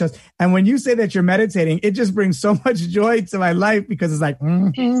your other shows. And when you say that you're meditating, it just brings so much joy to my life because it's like,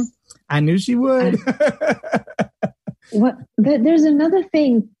 I knew she would. There's another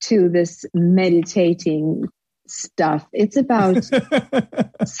thing to this meditating stuff. It's about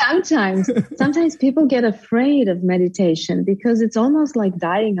sometimes people get afraid of meditation because it's almost like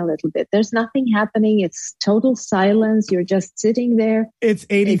dying a little bit. There's nothing happening. It's total silence. You're just sitting there. It's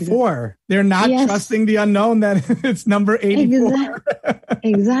 84. They're not trusting the unknown that it's number 84.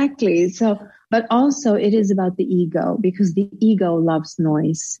 Exactly. So, but also it is about the ego because the ego loves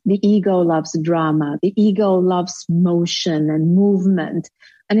noise. The ego loves drama. The ego loves motion and movement.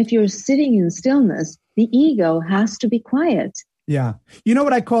 And if you're sitting in stillness, the ego has to be quiet. Yeah. You know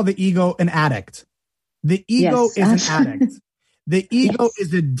what I call the ego? An addict. The ego is an addict. The ego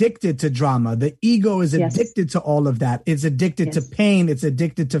is addicted to drama. The ego is addicted to all of that. It's addicted to pain. It's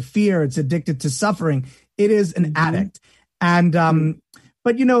addicted to fear. It's addicted to suffering. It is an addict. And,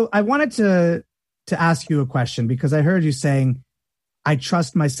 but I wanted to ask you a question because I heard you saying, I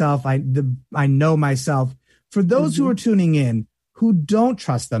trust myself. I know myself. For those who are tuning in, who don't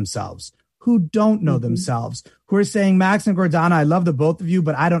trust themselves, who don't know themselves, who are saying, Max and Gordana, I love the both of you,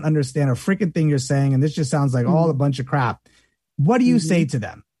 but I don't understand a freaking thing you're saying. And this just sounds like all a bunch of crap. What do you say to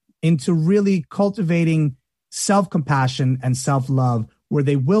them into really cultivating self-compassion and self-love where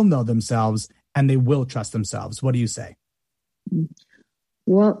they will know themselves and they will trust themselves? What do you say?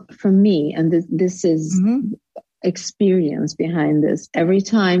 Well, for me, and this is experience behind this, every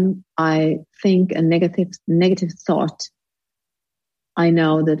time I think a negative thought, I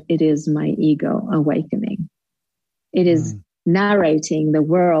know that it is my ego awakening. It is narrating the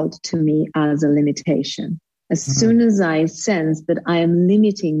world to me as a limitation. As soon as I sense that I am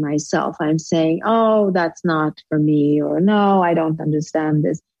limiting myself, I'm saying, oh, that's not for me, or no, I don't understand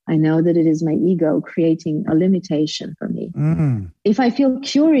this. I know that it is my ego creating a limitation for me. If I feel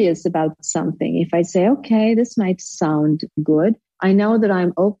curious about something, if I say, okay, this might sound good, I know that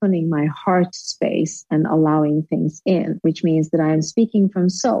I'm opening my heart space and allowing things in, which means that I am speaking from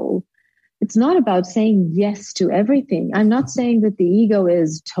soul. It's not about saying yes to everything. I'm not saying that the ego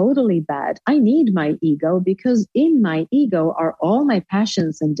is totally bad. I need my ego because in my ego are all my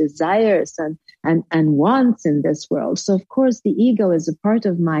passions and desires and wants in this world. So of course the ego is a part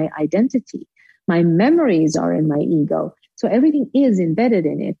of my identity. My memories are in my ego. So everything is embedded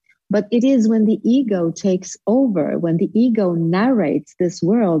in it. But it is when the ego takes over, when the ego narrates this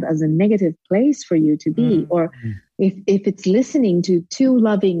world as a negative place for you to be, or if it's listening to two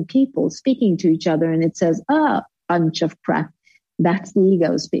loving people speaking to each other and it says, bunch of crap, that's the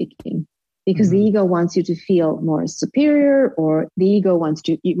ego speaking. Because the ego wants you to feel more superior, or the ego wants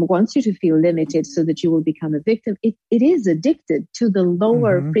you to feel limited so that you will become a victim. It is addicted to the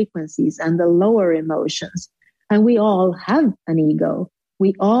lower frequencies and the lower emotions. And we all have an ego.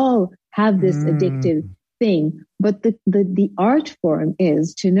 We all have this addictive thing, but the art form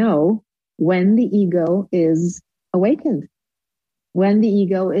is to know when the ego is awakened, when the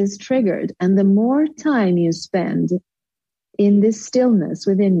ego is triggered. And the more time you spend in this stillness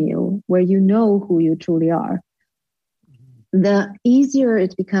within you, where you know who you truly are, the easier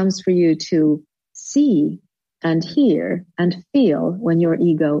it becomes for you to see and hear and feel when your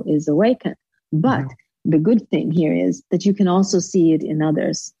ego is awakened. But the good thing here is that you can also see it in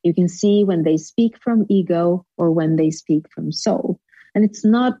others. You can see when they speak from ego or when they speak from soul. And it's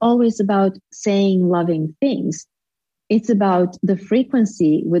not always about saying loving things. It's about the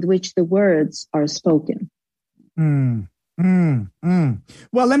frequency with which the words are spoken. Well,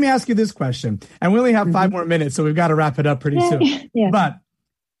 let me ask you this question. And we only have 5 more minutes, so we've got to wrap it up pretty soon. Yeah. But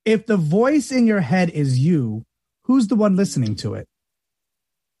if the voice in your head is you, who's the one listening to it?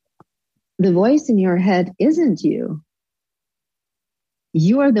 The voice in your head isn't you.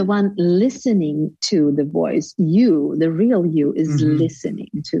 You are the one listening to the voice. You, the real you, is listening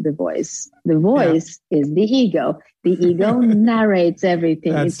to the voice. The voice is the ego. The ego narrates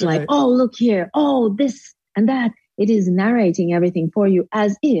everything. That's it's like, oh, look here. Oh, this and that. It is narrating everything for you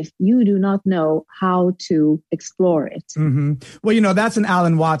as if you do not know how to explore it. Well, that's an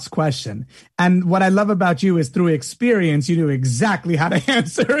Alan Watts question. And what I love about you is through experience, you knew exactly how to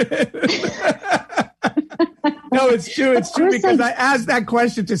answer it. No, it's true. It's true because I asked that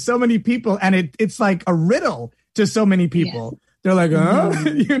question to so many people and it's like a riddle to so many people. They're like,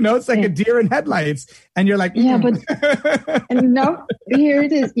 it's like a deer in headlights. And you're like, but here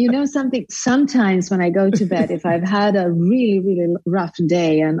it is. Something, sometimes when I go to bed, if I've had a really, really rough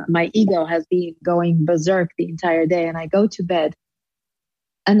day and my ego has been going berserk the entire day and I go to bed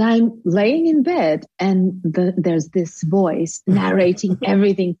and I'm laying in bed and there's this voice narrating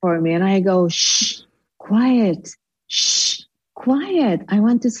everything for me. And I go, shh, quiet, shh. Quiet. I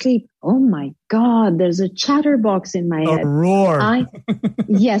want to sleep. Oh my God, there's a chatterbox in my head. A roar.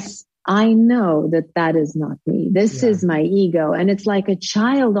 Yes, I know that is not me. This is my ego. And it's like a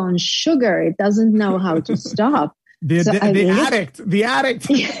child on sugar. It doesn't know how to stop. The addict.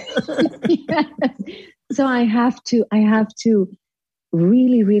 Yes. So I have to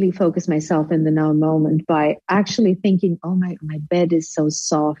really, really focus myself in the now moment by actually thinking, oh, my bed is so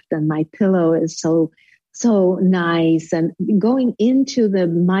soft and my pillow is so nice, and going into the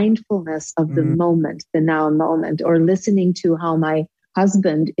mindfulness of the moment, the now moment, or listening to how my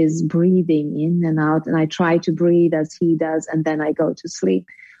husband is breathing in and out. And I try to breathe as he does. And then I go to sleep.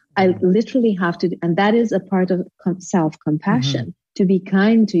 I literally have to, and that is a part of self-compassion, to be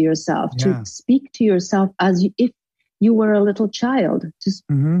kind to yourself, to speak to yourself as if you were a little child,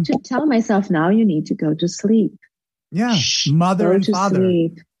 to tell myself, now you need to go to sleep. Yeah. Mother and father.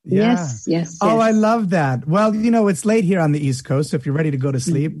 Sleep. Yeah. Yes. Oh, I love that. Well, it's late here on the East Coast. So if you're ready to go to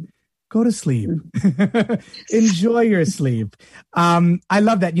sleep, go to sleep. Enjoy your sleep. I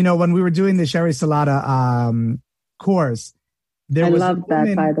love that. When we were doing the Sherry Salata course, I loved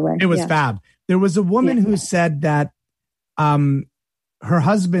that, by the way. It was fab. There was a woman who said that her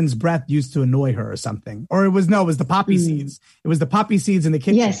husband's breath used to annoy her or something. Or it was the poppy seeds. It was the poppy seeds in the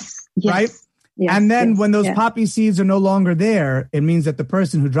kitchen. Yes. Right? Yes, and then when those poppy seeds are no longer there, it means that the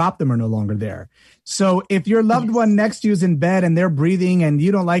person who dropped them are no longer there. So if your loved one next to you is in bed and they're breathing and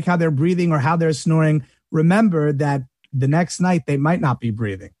you don't like how they're breathing or how they're snoring, remember that the next night they might not be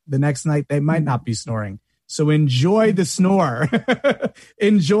breathing. The next night they might not be snoring. So enjoy the snore,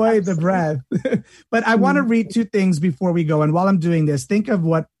 enjoy the breath. But I want to read two things before we go. And while I'm doing this, think of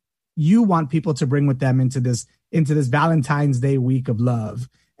what you want people to bring with them into this Valentine's Day week of love.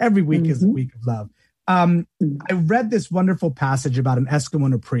 Every week is a week of love. I read this wonderful passage about an Eskimo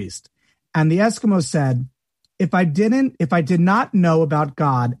and a priest. And the Eskimo said, if I did not know about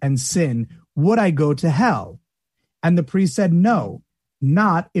God and sin, would I go to hell? And the priest said, no,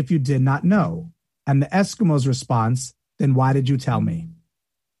 not if you did not know. And the Eskimo's response, then why did you tell me?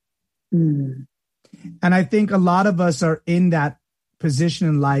 And I think a lot of us are in that position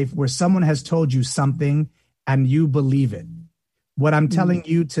in life where someone has told you something and you believe it. What I'm telling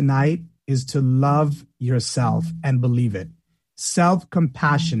you tonight is to love yourself and believe it.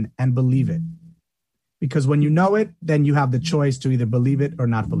 Self-compassion and believe it. Because when you know it, then you have the choice to either believe it or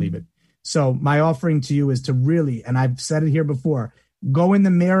not believe it. So my offering to you is to really, and I've said it here before, go in the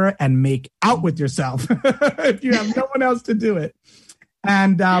mirror and make out with yourself if you have no one else to do it.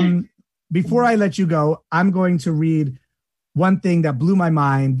 And before I let you go, I'm going to read one thing that blew my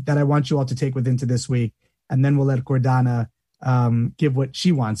mind that I want you all to take with into this week. And then we'll let Gordana give what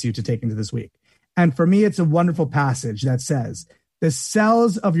she wants you to take into this week. And for me, it's a wonderful passage that says, the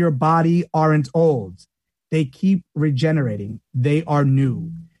cells of your body aren't old. They keep regenerating. They are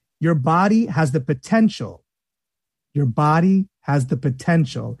new. Your body has the potential. Your body has the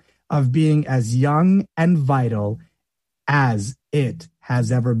potential of being as young and vital as it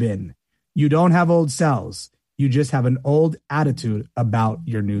has ever been. You don't have old cells. You just have an old attitude about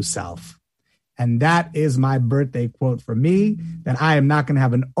your new self. And that is my birthday quote for me, that I am not going to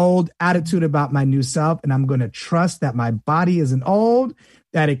have an old attitude about my new self. And I'm going to trust that my body isn't old,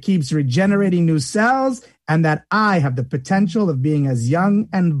 that it keeps regenerating new cells, and that I have the potential of being as young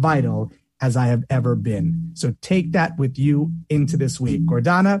and vital as I have ever been. So take that with you into this week.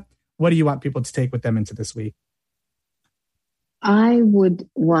 Gordana, what do you want people to take with them into this week? I would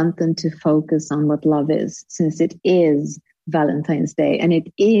want them to focus on what love is, since it is Valentine's Day and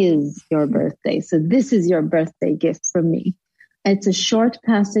it is your birthday. So this is your birthday gift from me. It's a short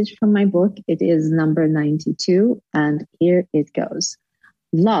passage from my book. It is number 92, and here it goes.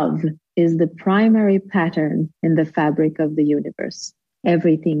 Love is the primary pattern in the fabric of the universe.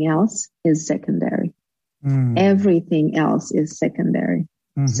 Everything else is secondary. Everything else is secondary.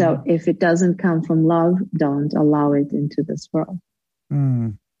 So if it doesn't come from love, don't allow it into this world.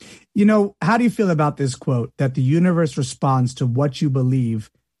 You know, how do you feel about this quote that the universe responds to what you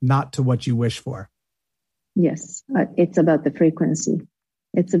believe, not to what you wish for? Yes, it's about the frequency.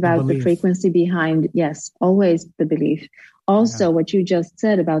 It's about the frequency behind, yes, always the belief. Also, what you just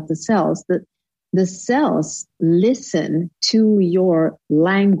said about the cells, the cells listen to your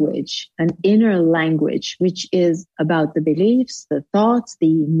language, an inner language, which is about the beliefs, the thoughts,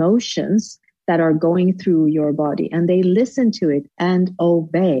 the emotions that are going through your body. And they listen to it and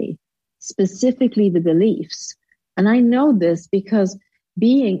obey, specifically the beliefs. And I know this because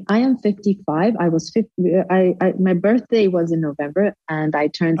I am 55. I was 50. My birthday was in November and I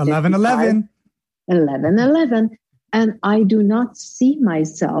turned 11/11. 11/11. And I do not see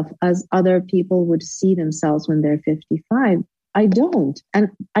myself as other people would see themselves when they're 55. I don't. And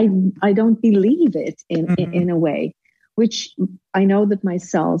I don't believe it in a way, which I know that my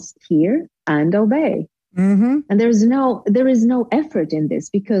cells hear and obey. And there is no effort in this,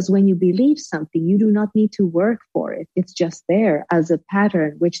 because when you believe something, you do not need to work for it. It's just there as a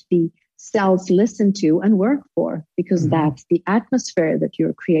pattern, which the cells listen to and work for, because that's the atmosphere that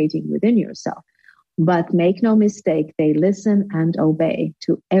you're creating within yourself. But make no mistake, they listen and obey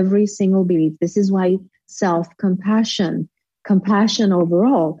to every single belief. This is why self-compassion, compassion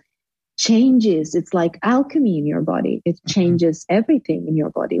overall, changes. It's like alchemy in your body. It changes everything in your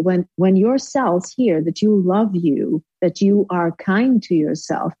body. When your cells hear that you love you, that you are kind to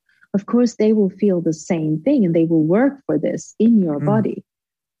yourself, of course, they will feel the same thing and they will work for this in your body.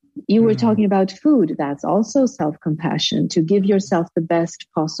 You were talking about food. That's also self-compassion, to give yourself the best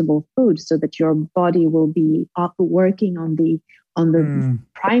possible food so that your body will be working on the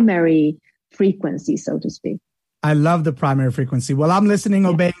primary frequency, so to speak. I love the primary frequency. Well, I'm listening,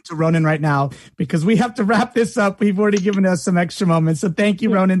 obeying to Ronan right now, because we have to wrap this up. We've already given us some extra moments. So thank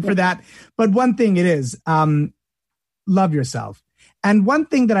you, Ronan, for that. But one thing it is, love yourself. And one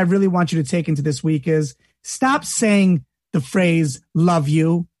thing that I really want you to take into this week is stop saying the phrase love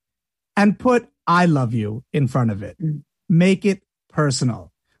you and put I love you in front of it. Make it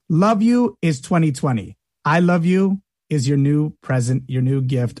personal. Love you is 2020. I love you is your new present, your new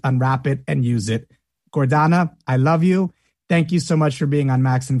gift. Unwrap it and use it. Gordana, I love you. Thank you so much for being on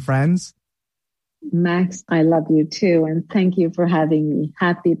Max and Friends. Max, I love you too. And thank you for having me.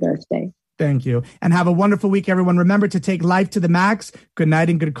 Happy birthday. Thank you. And have a wonderful week, everyone. Remember to take life to the max. Good night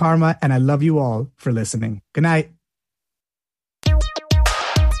and good karma. And I love you all for listening. Good night.